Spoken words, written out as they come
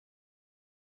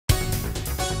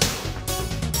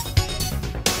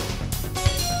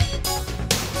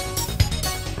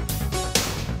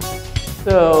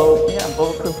So yeah,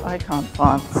 Bulletproof icon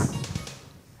fonts.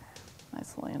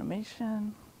 Nice little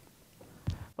animation.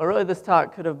 But really this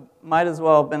talk might as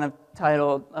well have been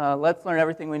titled, Let's Learn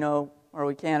Everything We Know or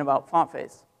We Can About Font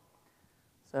Face.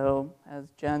 So as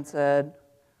Jen said,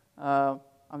 I'm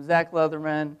Zach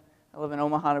Leatherman. I live in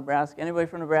Omaha, Nebraska. Anybody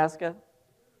from Nebraska?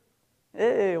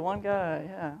 Hey, one guy,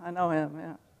 yeah, I know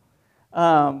him,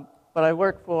 yeah. But I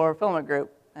work for Filament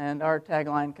Group, and our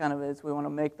tagline kind of is, we want to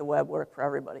make the web work for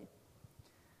everybody.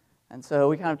 And so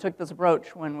we kind of took this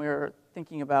approach when we were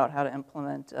thinking about how to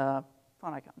implement font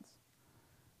icons.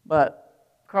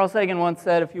 But Carl Sagan once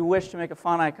said, if you wish to make a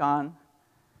font icon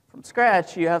from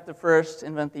scratch, you have to first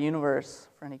invent the universe,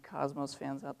 for any Cosmos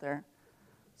fans out there.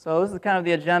 So this is kind of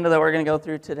the agenda that we're going to go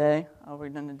through today. We're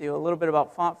going to do a little bit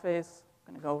about font face.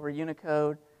 We're going to go over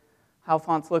Unicode, how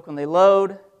fonts look when they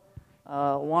load,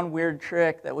 one weird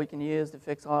trick that we can use to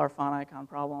fix all our font icon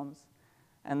problems,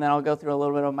 and then I'll go through a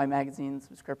little bit of my magazine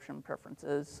subscription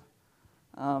preferences.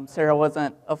 Sarah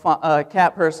wasn't a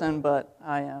cat person, but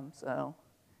I am, so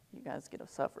you guys get to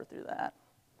suffer through that.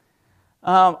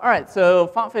 All right, so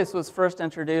font face was first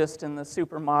introduced in the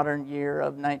super modern year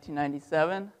of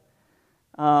 1997.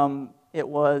 It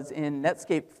was in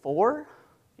Netscape 4,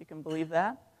 if you can believe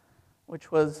that,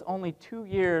 which was only 2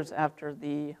 years after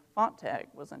the font tag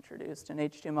was introduced in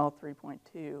HTML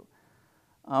 3.2.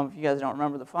 If you guys don't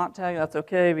remember the font tag, that's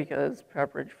okay, because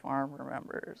Pepperidge Farm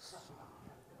remembers.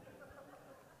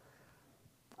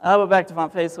 But back to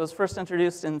font face. It was first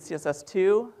introduced in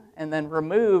CSS2, and then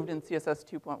removed in CSS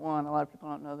 2.1. A lot of people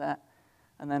don't know that.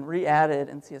 And then re-added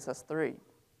in CSS 3.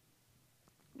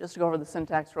 Just to go over the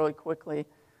syntax really quickly,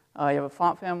 you have a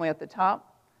font family at the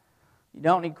top. You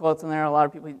don't need quotes in there. A lot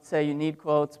of people say you need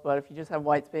quotes, but if you just have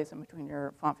white space in between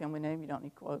your font family name, you don't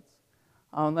need quotes.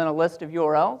 And then a list of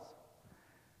URLs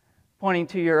pointing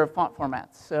to your font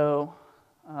formats. So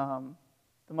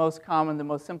the most common, the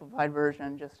most simplified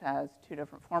version just has 2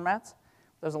 different formats.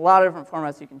 There's a lot of different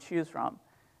formats you can choose from.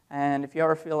 And if you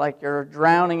ever feel like you're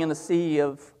drowning in the sea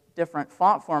of different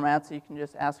font formats, you can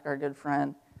just ask our good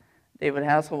friend, David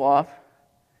Hasselhoff.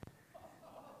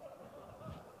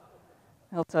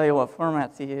 He'll tell you what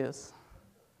formats to use.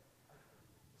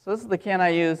 So this is the Can I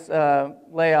Use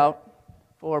layout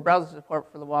for browser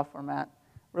support for the WAF format.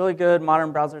 Really good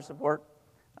modern browser support.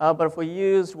 But if we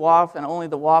used WAF and only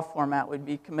the WAF format, we'd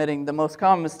be committing the most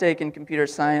common mistake in computer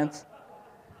science,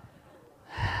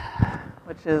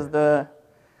 which is the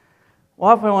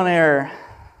WAF1 error.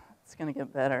 It's going to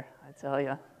get better, I tell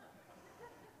you.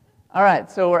 All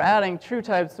right, so we're adding true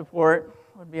type support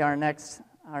would be our next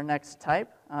type.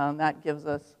 That gives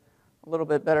us a little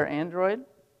bit better Android.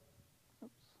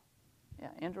 Oops. Yeah,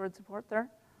 Android support there.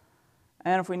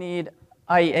 And if we need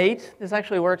IE8, this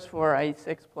actually works for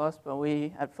IE6+, but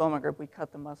we, at Filament Group, we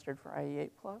cut the mustard for IE8+,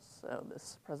 so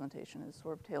this presentation is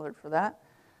sort of tailored for that.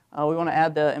 We want to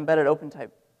add the embedded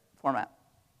OpenType format.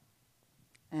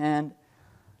 And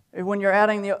when you're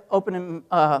adding the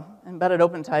embedded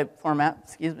OpenType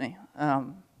format,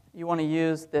 you want to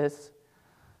use this.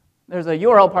 There's a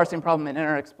URL parsing problem in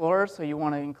Internet Explorer, so you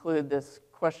want to include this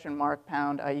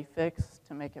 $IEfix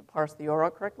to make it parse the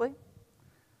URL correctly.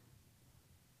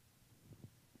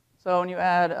 So when you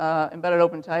add embedded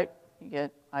OpenType, you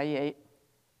get IE8.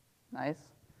 Nice.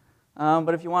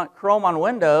 But if you want Chrome on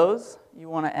Windows, you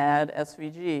want to add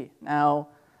SVG. Now,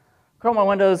 Chrome on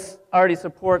Windows already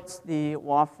supports the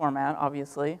WAF format,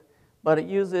 obviously, but it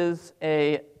uses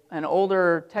an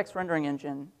older text rendering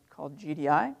engine called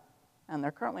GDI, and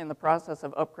they're currently in the process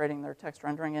of upgrading their text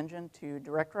rendering engine to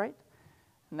DirectWrite.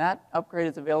 And that upgrade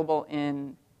is available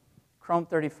in Chrome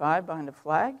 35 behind a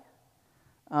flag.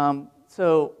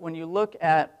 So when you look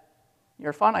at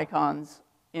your font icons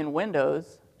in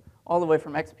Windows, all the way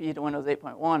from XP to Windows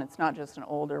 8.1, it's not just an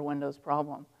older Windows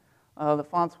problem. The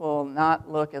fonts will not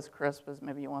look as crisp as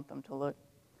maybe you want them to look.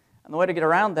 And the way to get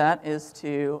around that is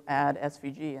to add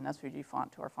SVG, an SVG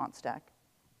font, to our font stack.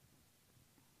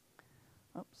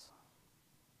 Oops.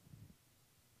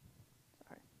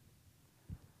 Sorry.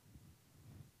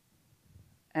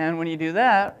 And when you do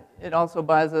that, it also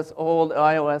buys us old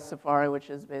iOS Safari, which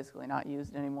is basically not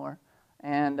used anymore,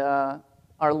 and our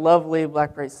lovely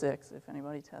BlackBerry 6, if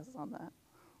anybody tests on that.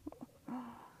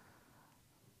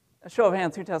 A show of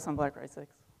hands, who tests on BlackBerry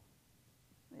 6?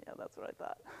 Yeah, that's what I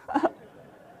thought.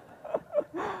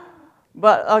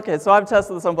 But, okay, so I've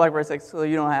tested this on BlackBerry 6, so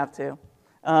you don't have to.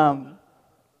 And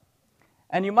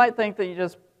you might think that you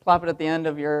just plop it at the end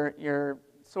of your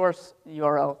source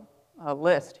URL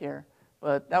list here,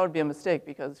 but that would be a mistake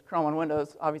because Chrome on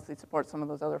Windows obviously supports some of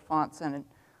those other fonts, and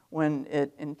when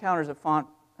it encounters a font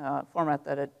format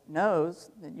that it knows,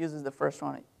 it uses the first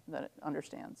one that it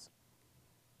understands.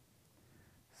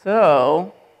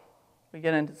 So we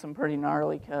get into some pretty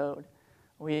gnarly code.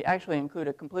 We actually include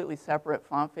a completely separate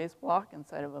font face block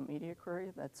inside of a media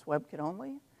query that's WebKit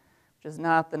only, which is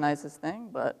not the nicest thing,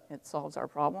 but it solves our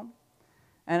problem.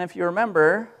 And if you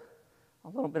remember a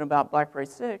little bit about BlackBerry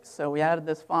 6, so we added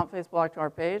this font face block to our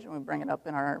page, and we bring it up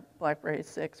in our BlackBerry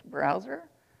 6 browser.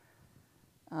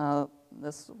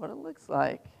 This is what it looks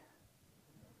like.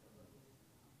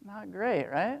 Not great,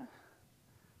 right?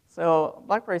 So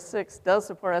BlackBerry 6 does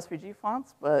support SVG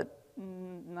fonts, but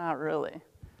not really,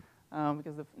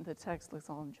 because the text looks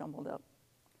all jumbled up.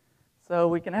 So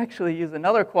we can actually use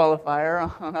another qualifier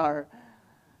on our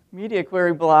media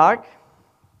query block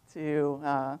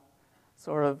to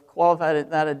sort of qualify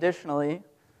that additionally.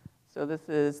 So this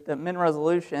is the min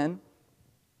resolution.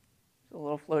 A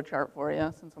little flow chart for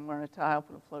you. Since I'm wearing a tie, I'll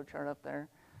put a flow chart up there.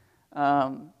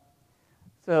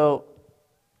 So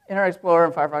Internet Explorer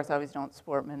and Firefox obviously don't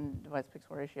support min device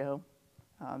pixel ratio.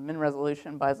 Min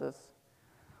resolution buys us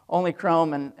only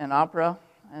Chrome and Opera,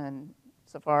 and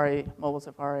Safari, mobile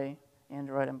Safari,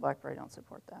 Android, and BlackBerry don't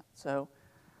support that. So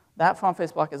that font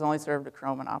face block is only served to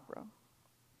Chrome and Opera.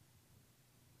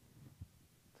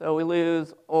 So we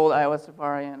lose old iOS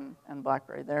Safari and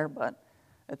BlackBerry there, but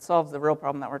it solves the real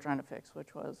problem that we're trying to fix,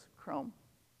 which was Chrome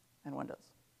and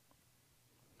Windows.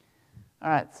 All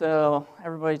right, so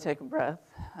everybody take a breath.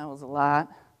 That was a lot.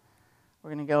 We're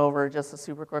going to go over just a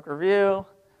super quick review.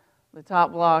 The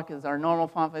top block is our normal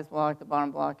font face block. The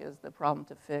bottom block is the problem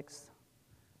to fix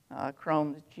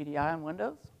Chrome's GDI on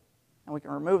Windows. And we can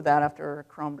remove that after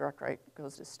Chrome Direct Write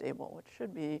goes to stable, which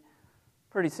should be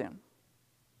pretty soon.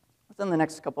 Within the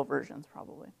next couple versions,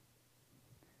 probably.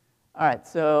 All right,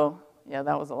 so yeah,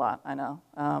 that was a lot, I know.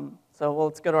 So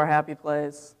let's go to our happy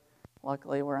place.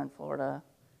 Luckily, we're in Florida.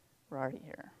 We're already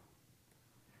here.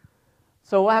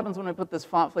 So what happens when we put this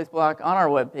font face block on our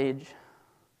web page?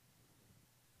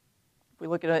 If we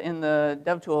look at it in the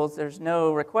DevTools, there's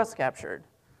no request captured.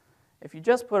 If you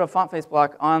just put a font face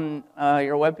block on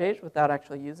your web page without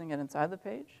actually using it inside the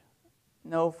page,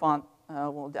 no font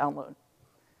will download.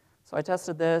 So I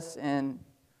tested this in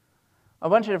a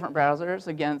bunch of different browsers,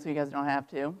 again, so you guys don't have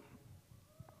to.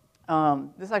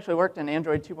 This actually worked in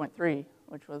Android 2.3,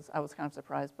 which I was kind of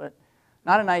surprised, but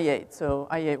not in IE8, so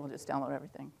IE8 will just download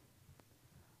everything.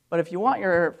 But if you want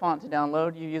your font to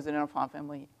download, you use it in a font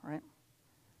family, right?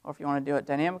 Or if you want to do it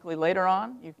dynamically later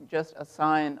on, you can just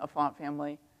assign a font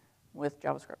family with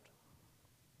JavaScript.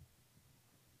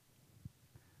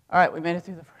 All right, we made it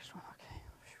through the first one. Okay.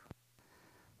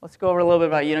 Let's go over a little bit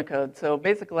about Unicode. So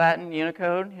basic Latin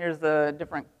Unicode, here's the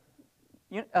different,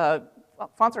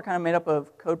 fonts are kind of made up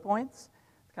of code points.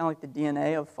 It's kind of like the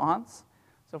DNA of fonts.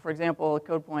 So for example,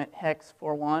 code point hex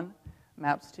 41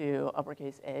 maps to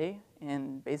uppercase A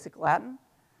in basic Latin.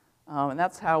 And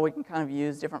that's how we can kind of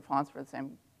use different fonts for the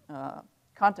same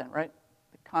content, right?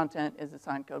 The content is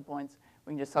assigned code points.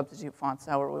 We can just substitute fonts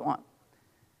however we want.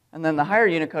 And then the higher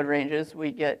Unicode ranges,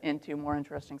 we get into more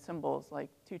interesting symbols, like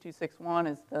 2261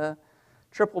 is the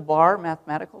triple bar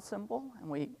mathematical symbol, and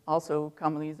we also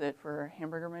commonly use it for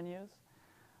hamburger menus.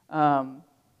 How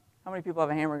many people have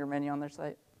a hamburger menu on their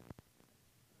site?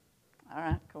 All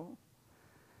right, cool.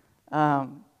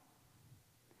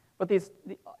 But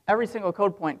every single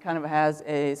code point kind of has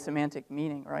a semantic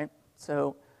meaning, right?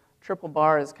 So triple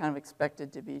bar is kind of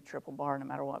expected to be triple bar no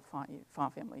matter what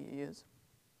font family you use.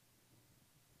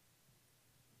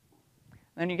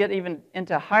 Then you get even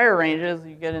into higher ranges,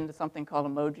 you get into something called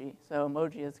emoji. So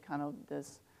emoji is kind of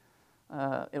this,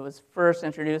 it was first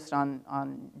introduced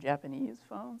on Japanese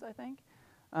phones, I think.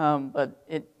 But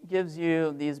it gives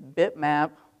you these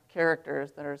bitmap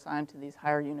characters that are assigned to these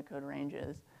higher Unicode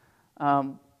ranges.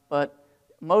 But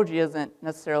emoji isn't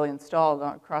necessarily installed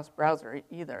across browser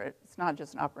either. It's not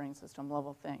just an operating system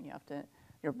level thing.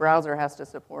 Your browser has to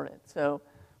support it. So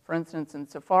for instance, in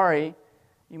Safari,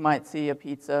 you might see a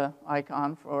pizza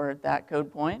icon for that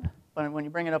code point, but when you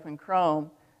bring it up in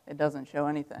Chrome, it doesn't show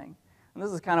anything. And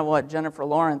this is kind of what Jennifer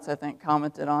Lawrence, I think,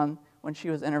 commented on when she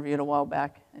was interviewed a while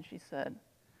back, and she said,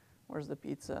 "Where's the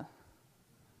pizza?"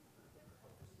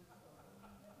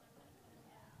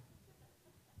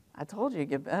 I told you it'd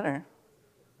get better.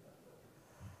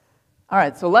 All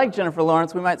right, so like Jennifer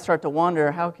Lawrence, we might start to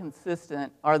wonder how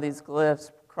consistent are these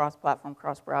glyphs cross-platform,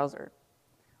 cross-browser.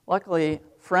 Luckily,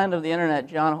 friend of the internet,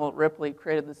 John Holt Ripley,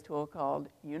 created this tool called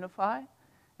Unify,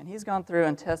 and he's gone through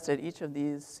and tested each of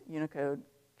these Unicode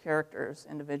characters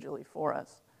individually for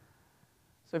us.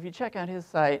 So if you check out his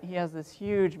site, he has this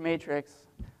huge matrix,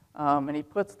 and he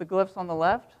puts the glyphs on the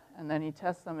left, and then he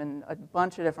tests them in a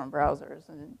bunch of different browsers.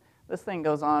 And this thing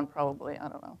goes on probably, I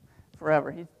don't know,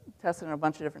 forever. He tested in a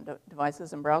bunch of different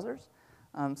devices and browsers.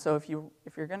 So if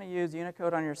you're going to use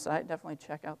Unicode on your site, definitely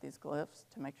check out these glyphs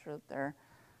to make sure that they're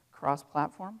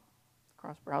cross-platform,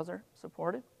 cross-browser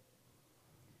supported.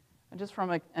 And just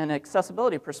from an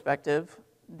accessibility perspective,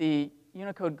 the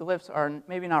Unicode glyphs are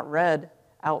maybe not read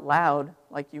out loud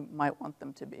like you might want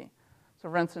them to be. So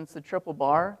for instance, the triple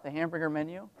bar, the hamburger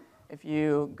menu, if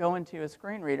you go into a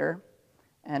screen reader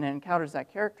and it encounters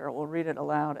that character, it will read it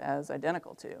aloud as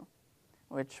identical to,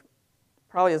 which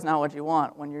probably is not what you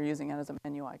want when you're using it as a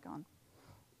menu icon.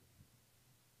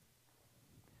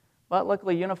 But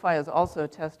luckily, Unify is also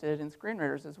tested in screen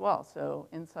readers as well. So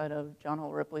inside of John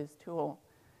Holt Ripley's tool,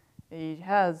 he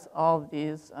has all of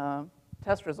these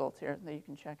test results here that you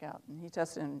can check out. And he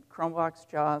tested in Chromebox,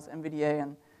 JAWS, NVDA,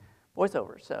 and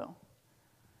VoiceOver. So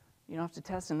you don't have to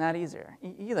test in that either.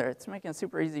 It's making it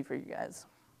super easy for you guys.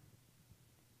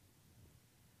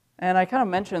 And I kind of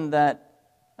mentioned that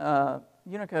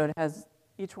Unicode has,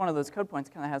 each one of those code points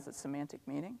kind of has a semantic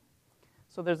meaning.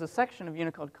 So there's a section of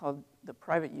Unicode called the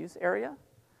private use area.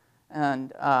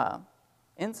 And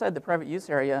inside the private use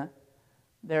area,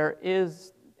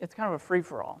 it's kind of a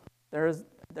free-for-all. There's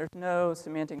no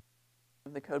semantic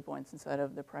of the code points inside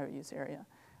of the private use area.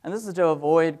 And this is to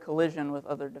avoid collision with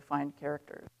other defined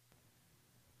characters.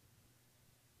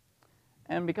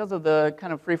 And because of the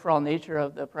kind of free-for-all nature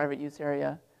of the private use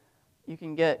area, you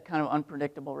can get kind of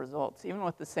unpredictable results, even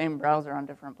with the same browser on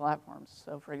different platforms.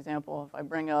 So for example, if I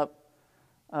bring up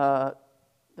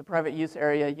the private use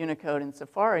area Unicode in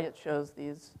Safari, it shows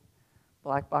these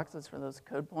black boxes for those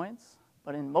code points.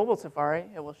 But in mobile Safari,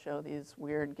 it will show these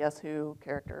weird Guess Who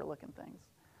character-looking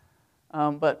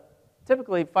things. But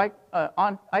typically,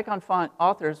 icon font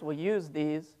authors will use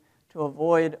these to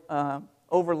avoid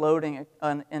overloading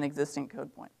an existing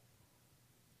code point.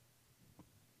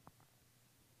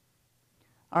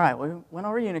 All right, we went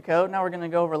over Unicode. Now we're going to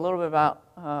go over a little bit about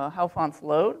how fonts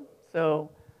load. So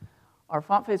our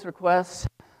font face request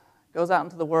goes out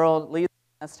into the world, leaves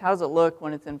the nest. How does it look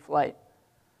when it's in flight?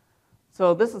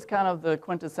 So this is kind of the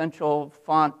quintessential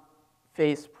font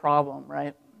face problem,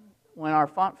 right? When our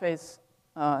font face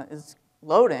is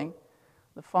loading,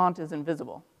 the font is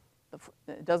invisible.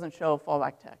 It doesn't show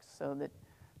fallback text. So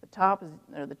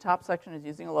the top section is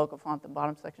using a local font. The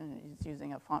bottom section is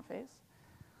using a font face.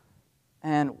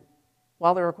 And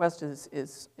while the request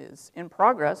is in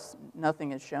progress,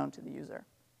 nothing is shown to the user.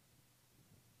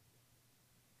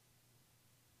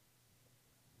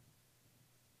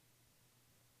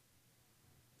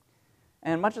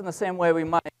 And much in the same way we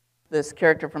might, this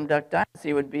character from Duck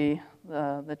Dynasty would be,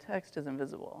 the text is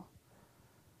invisible.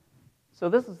 So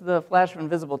this is the flash of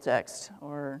invisible text,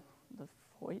 or the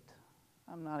FOIT.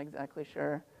 I'm not exactly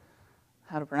sure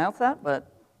how to pronounce that,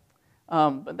 but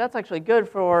that's actually good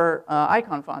for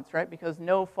icon fonts, right? Because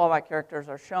no fallback characters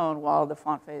are shown while the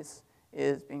font face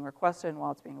is being requested and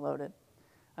while it's being loaded.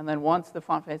 And then once the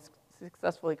font face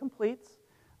successfully completes,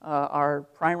 our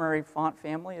primary font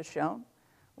family is shown,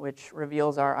 which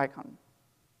reveals our icon.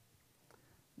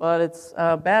 But it's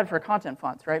bad for content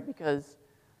fonts, right? Because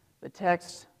the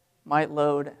text might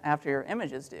load after your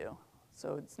images do.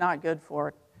 So it's not good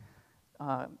for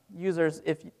users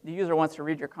if the user wants to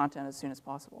read your content as soon as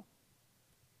possible.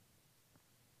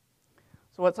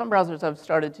 So what some browsers have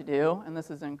started to do, and this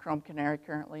is in Chrome Canary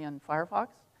currently and Firefox,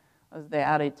 is they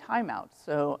add a timeout.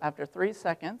 So after 3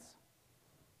 seconds,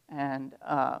 and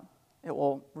it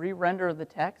will re-render the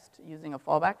text using a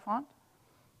fallback font.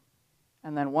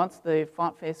 And then once the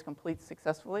font face completes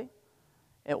successfully,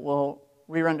 it will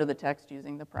re-render the text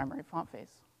using the primary font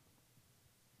face.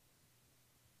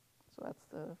 So that's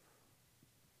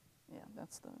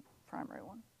the primary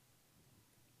one.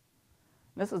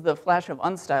 This is the flash of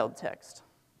unstyled text,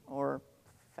 or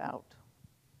FOUT.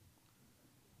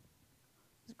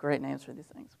 It's great names for these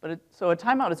things. So a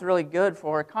timeout is really good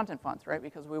for content fonts, right?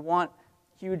 Because we want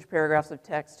huge paragraphs of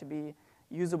text to be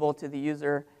usable to the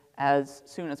user as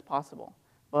soon as possible.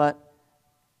 But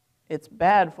it's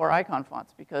bad for icon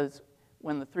fonts because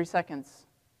when the 3 seconds,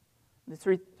 the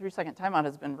three-second timeout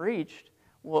has been reached,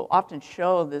 we'll often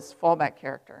show this fallback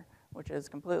character, which is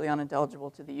completely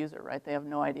unintelligible to the user, right? They have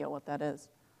no idea what that is.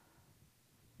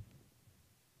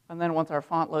 And then once our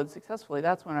font loads successfully,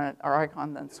 that's when our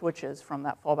icon then switches from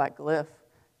that fallback glyph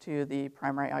to the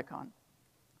primary icon.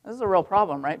 This is a real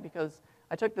problem, right? Because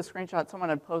I took the screenshot, someone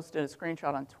had posted a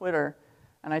screenshot on Twitter,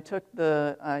 and I took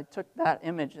that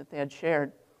image that they had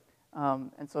shared.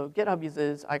 And so GitHub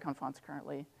uses icon fonts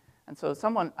currently. And so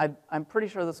I'm pretty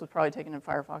sure this was probably taken in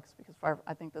Firefox because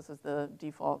I think this is the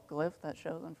default glyph that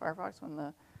shows in Firefox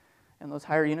in those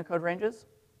higher Unicode ranges.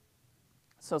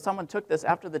 So someone took this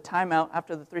after the timeout,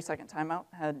 after the 3-second timeout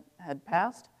had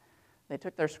passed. They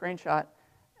took their screenshot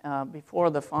before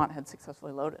the font had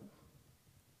successfully loaded.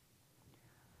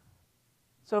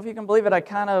 So if you can believe it, I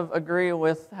kind of agree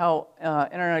with how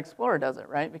Internet Explorer does it,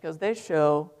 right? Because they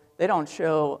don't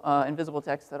show invisible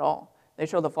text at all. They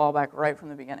show the fallback right from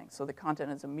the beginning. So the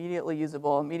content is immediately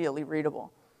usable, immediately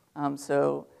readable.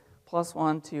 So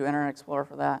 +1 to Internet Explorer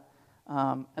for that.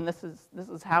 And this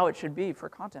is how it should be for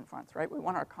content fonts, right? We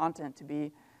want our content to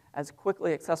be as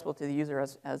quickly accessible to the user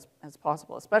as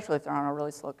possible, especially if they're on a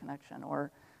really slow connection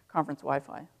or conference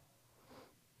Wi-Fi.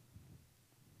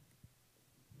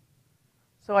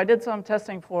 So I did some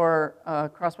testing for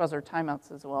cross-browser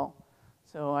timeouts as well.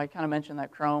 So I kind of mentioned that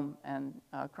Chrome and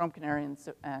Chrome Canary and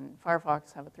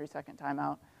Firefox have a 3-second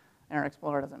timeout. Internet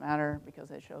Explorer doesn't matter because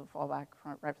they show the fallback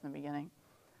right from the beginning.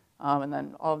 And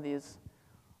then all of these,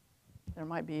 there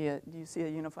might be, do you see a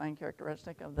unifying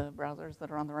characteristic of the browsers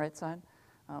that are on the right side?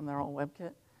 They're all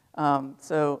WebKit.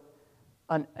 So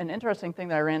an interesting thing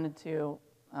that I ran into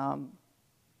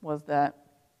was that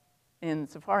in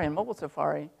Safari and mobile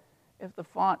Safari, if the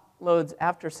font loads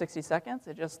after 60 seconds,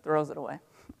 it just throws it away.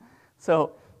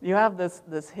 So you have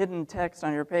this hidden text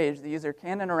on your page. The user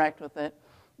can't interact with it.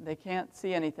 They can't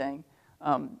see anything.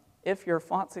 If your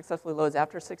font successfully loads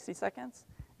after 60 seconds,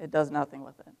 it does nothing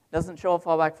with it. It doesn't show a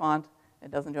fallback font.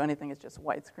 It doesn't do anything. It's just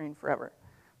white screen forever.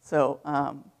 So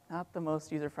not the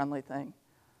most user-friendly thing.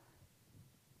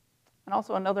 And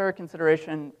also another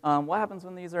consideration, what happens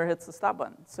when the user hits the stop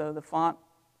button? So the font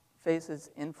face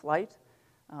is in flight.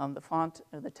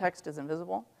 The text is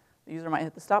invisible. The user might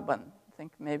hit the stop button.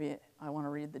 Think maybe I want to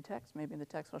read the text. Maybe the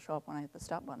text will show up when I hit the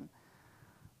stop button.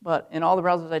 But in all the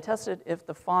browsers I tested, if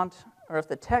the font or if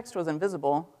the text was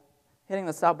invisible, hitting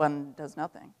the stop button does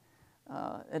nothing.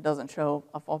 It doesn't show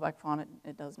a fallback font.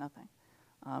 It does nothing.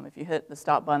 If you hit the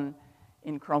stop button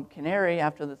in Chrome Canary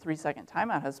after the 3-second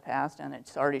timeout has passed and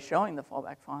it's already showing the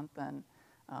fallback font, then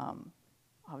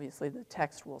obviously the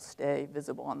text will stay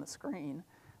visible on the screen.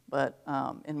 But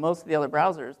in most of the other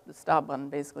browsers, the stop button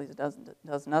basically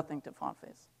does nothing to font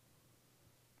face.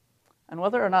 And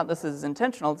whether or not this is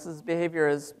intentional, this behavior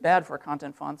is bad for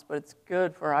content fonts, but it's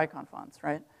good for icon fonts,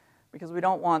 right? Because we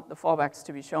don't want the fallbacks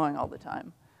to be showing all the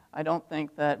time. I don't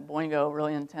think that Boingo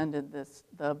really intended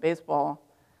the baseball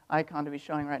icon to be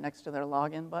showing right next to their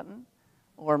login button,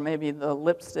 or maybe the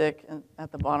lipstick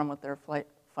at the bottom with their flight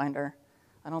finder.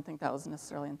 I don't think that was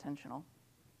necessarily intentional.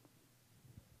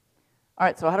 All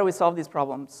right, so how do we solve these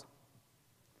problems?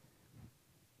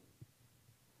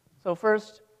 So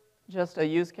first, just a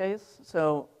use case.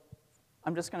 So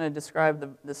I'm just going to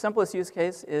describe the simplest use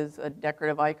case is a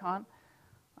decorative icon.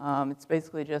 It's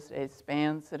basically just a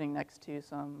span sitting next to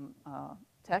some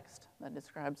text that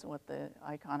describes what the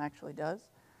icon actually does.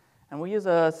 And we use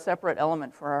a separate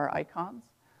element for our icons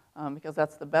because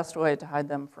that's the best way to hide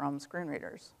them from screen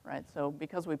readers, right? So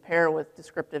because we pair with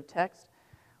descriptive text,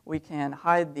 we can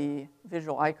hide the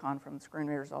visual icon from screen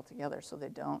readers altogether so they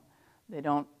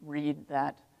don't read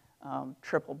that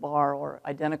triple bar or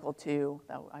identical to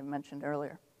that I mentioned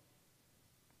earlier.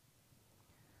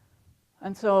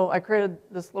 And so I created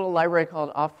this little library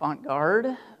called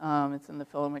OffFontGuard. It's in the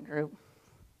filament group.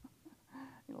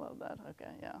 You love that,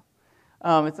 okay,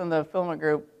 yeah. It's in the filament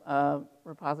group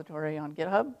repository on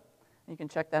GitHub. You can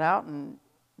check that out, and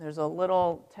there's a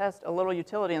little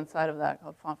utility inside of that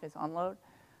called FontFaceOnload.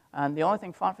 And the only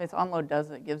thing FontFaceOnload does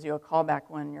is it gives you a callback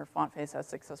when your font face has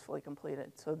successfully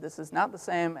completed. So this is not the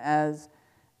same as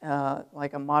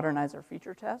like a modernizer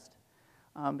feature test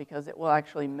because it will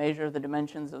actually measure the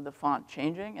dimensions of the font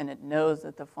changing, and it knows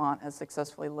that the font has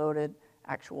successfully loaded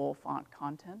actual font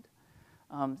content.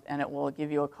 And it will give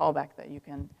you a callback that you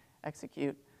can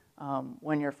execute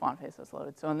when your font face is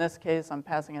loaded. So in this case, I'm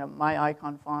passing it a my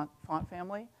icon font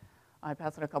family. I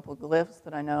pass it a couple of glyphs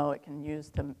that I know it can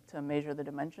use to measure the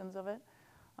dimensions of it.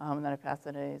 And then I pass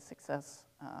it a success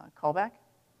callback.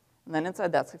 And then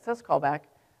inside that success callback,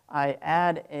 I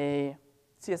add a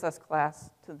CSS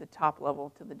class to the top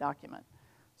level to the document.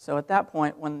 So at that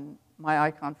point, when my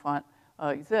icon font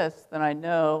exists, then I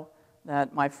know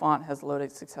that my font has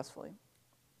loaded successfully.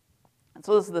 And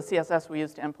so this is the CSS we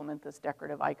use to implement this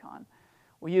decorative icon.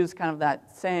 We use kind of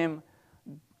that same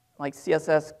like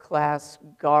CSS class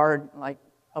guard like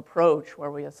approach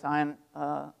where we assign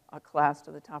a class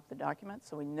to the top of the document.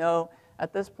 So we know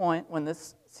at this point when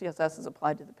this CSS is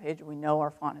applied to the page, we know our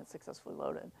font has successfully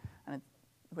loaded, and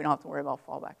we don't have to worry about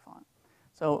fallback font.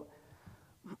 So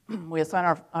we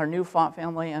assign our new font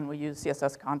family, and we use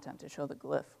CSS content to show the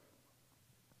glyph.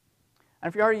 And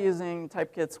if you're already using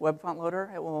Typekit's web font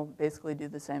loader, it will basically do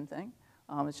the same thing.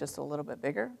 It's just a little bit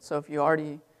bigger. So if you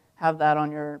already have that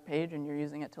on your page and you're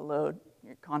using it to load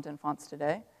your content fonts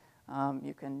today,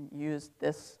 you can use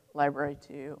this library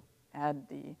to add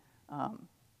the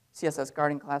CSS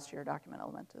guarding class to your document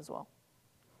element as well.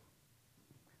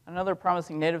 Another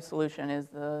promising native solution is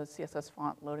the CSS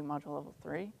font loading module level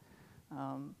 3.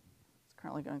 It's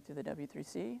currently going through the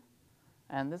W3C,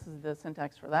 and this is the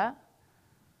syntax for that.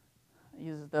 It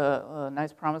uses the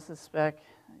nice promises spec.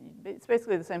 It's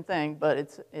basically the same thing, but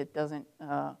it's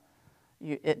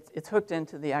hooked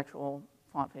into the actual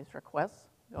font face requests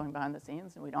going behind the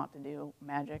scenes, and we don't have to do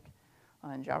magic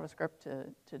in JavaScript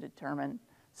to determine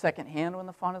secondhand when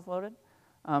the font is loaded.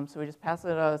 So we just pass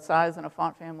it a size and a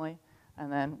font family,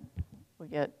 and then we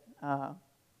get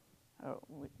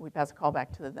we pass a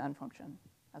callback to the then function,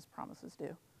 as promises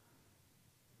do.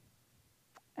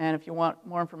 And if you want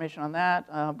more information on that,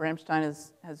 Bramstein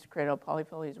has created a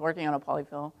polyfill. He's working on a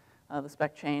polyfill. The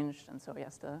spec changed, and so he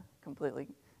has to completely,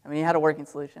 I mean, he had a working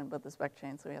solution, but the spec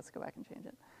changed, so he has to go back and change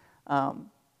it.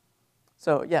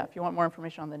 So yeah, if you want more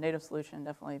information on the native solution,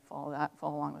 definitely follow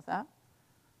along with that.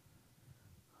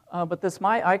 But this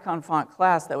My Icon Font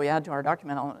class that we add to our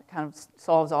document element kind of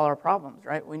solves all our problems,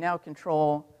 right? We now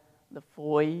control the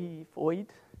foid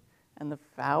and the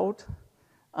faut,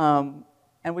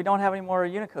 and we don't have any more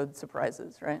Unicode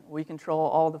surprises, right? We control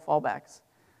all the fallbacks.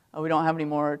 We don't have any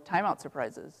more timeout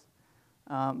surprises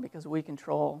because we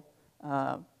control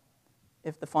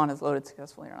if the font is loaded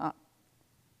successfully or not.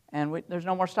 And there's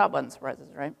no more stop button surprises,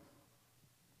 right?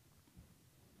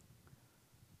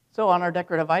 So on our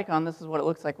decorative icon, this is what it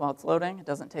looks like while it's loading. It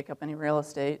doesn't take up any real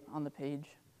estate on the page.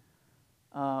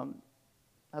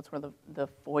 That's where the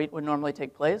void would normally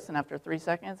take place. And after 3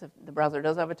 seconds, if the browser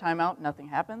does have a timeout, nothing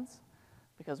happens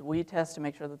because we test to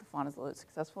make sure that the font is loaded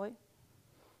successfully.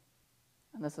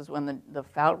 And this is when the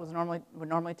faut would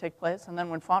normally take place. And then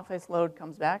when font face load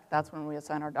comes back, that's when we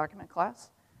assign our document class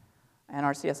and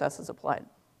our CSS is applied.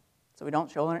 So we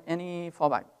don't show any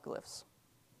fallback glyphs.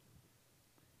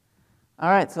 All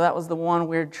right, so that was the one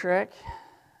weird trick.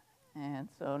 And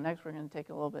so next we're going to take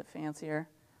it a little bit fancier.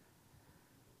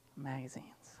 Magazines.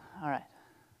 All right.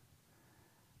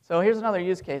 So here's another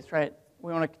use case, right?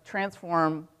 We want to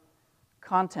transform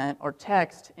content or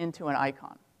text into an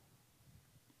icon.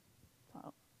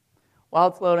 So while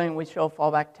it's loading, we show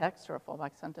fallback text or a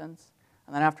fallback sentence.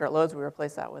 And then after it loads, we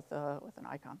replace that with an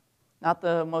icon. Not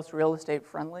the most real estate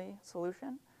friendly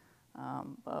solution,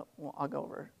 but I'll go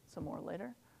over some more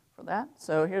later for that.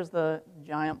 So here's the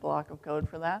giant block of code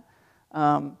for that.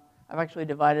 I've actually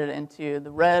divided it into the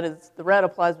red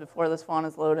applies before this font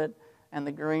is loaded, and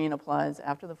the green applies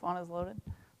after the font is loaded.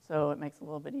 So it makes it a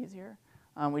little bit easier.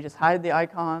 We just hide the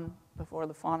icon before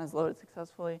the font is loaded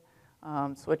successfully,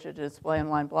 switch it to display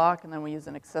inline block, and then we use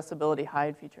an accessibility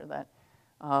hide feature that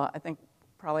I think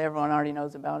probably everyone already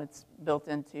knows about. It's built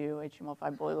into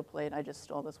HTML5 boilerplate. I just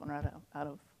stole this one right out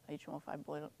of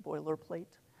HTML5 boilerplate.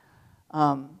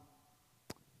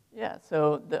 Yeah,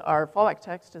 so our fallback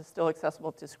text is still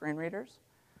accessible to screen readers.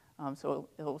 So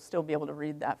it'll still be able to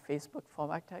read that Facebook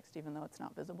fallback text even though it's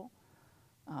not visible.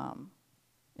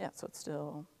 Yeah, so it's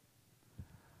still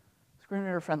screen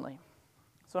reader friendly.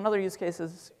 So another use case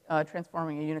is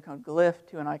transforming a Unicode glyph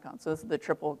to an icon. So this is the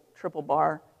triple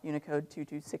bar Unicode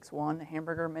 2261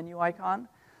 hamburger menu icon.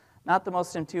 Not the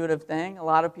most intuitive thing. A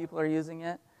lot of people are using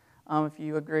it. If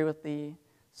you agree with the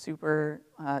super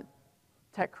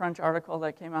TechCrunch article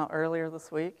that came out earlier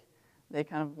this week, they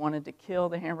kind of wanted to kill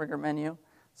the hamburger menu.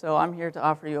 So I'm here to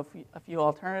offer you a few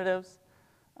alternatives.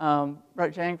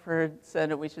 Brett Jangford said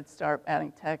that we should start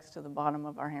adding text to the bottom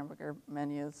of our hamburger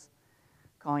menus,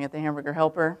 calling it the hamburger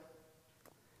helper.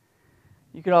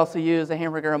 You could also use a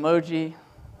hamburger emoji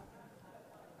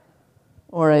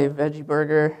or a veggie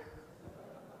burger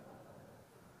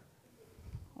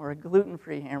or a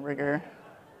gluten-free hamburger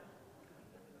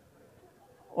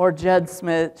or Jed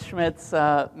Schmidt's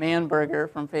man burger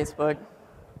from Facebook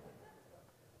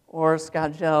or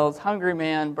Scott Gell's Hungry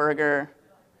Man burger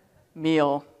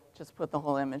meal. Just put the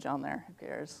whole image on there. Who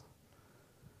cares?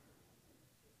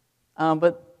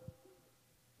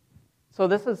 So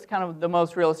this is kind of the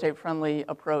most real estate friendly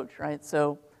approach, right?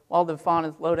 So while the font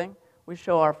is loading, we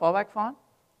show our fallback font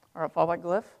or our fallback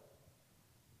glyph.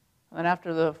 And then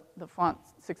after the font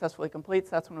successfully completes,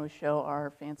 that's when we show our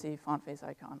fancy font face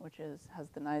icon, which has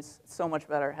the nice, so much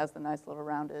better, has the nice little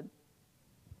rounded,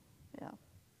 yeah.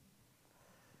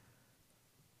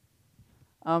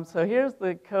 So here's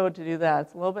the code to do that.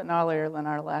 It's a little bit gnarlier than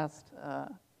our last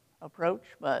approach,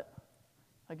 but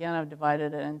again, I've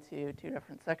divided it into 2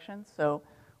 different sections. So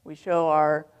we show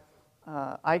our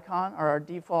icon, or our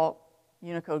default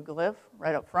Unicode glyph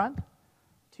right up front,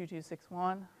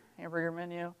 2261, hamburger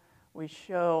menu. We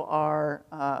show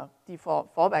our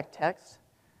default fallback text,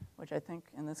 which I think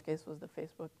in this case was the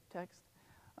Facebook text,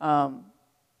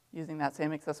 using that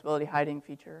same accessibility hiding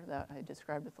feature that I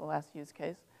described with the last use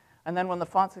case. And then when the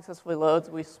font successfully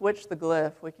loads, we switch the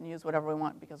glyph. We can use whatever we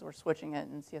want because we're switching it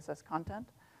in CSS content.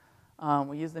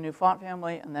 We use the new font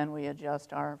family, and then we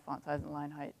adjust our font size and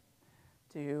line height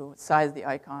to size the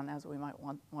icon as we might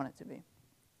want it to be.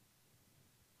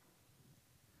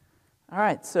 All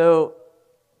right, so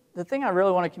the thing I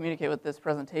really want to communicate with this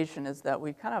presentation is that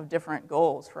we kind of have different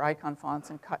goals for icon fonts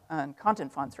and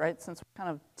content fonts, right? Since we kind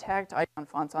of tagged icon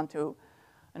fonts onto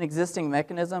an existing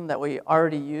mechanism that we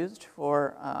already used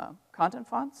for content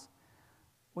fonts,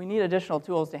 we need additional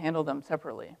tools to handle them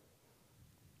separately.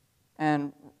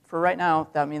 And for right now,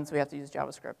 that means we have to use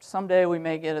JavaScript. Someday we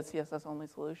may get a CSS-only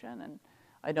solution, and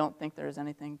I don't think there's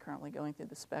anything currently going through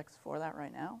the specs for that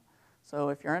right now. So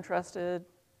if you're interested,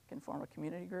 you can form a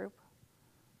community group.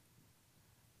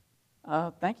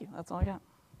 Thank you. That's all I got.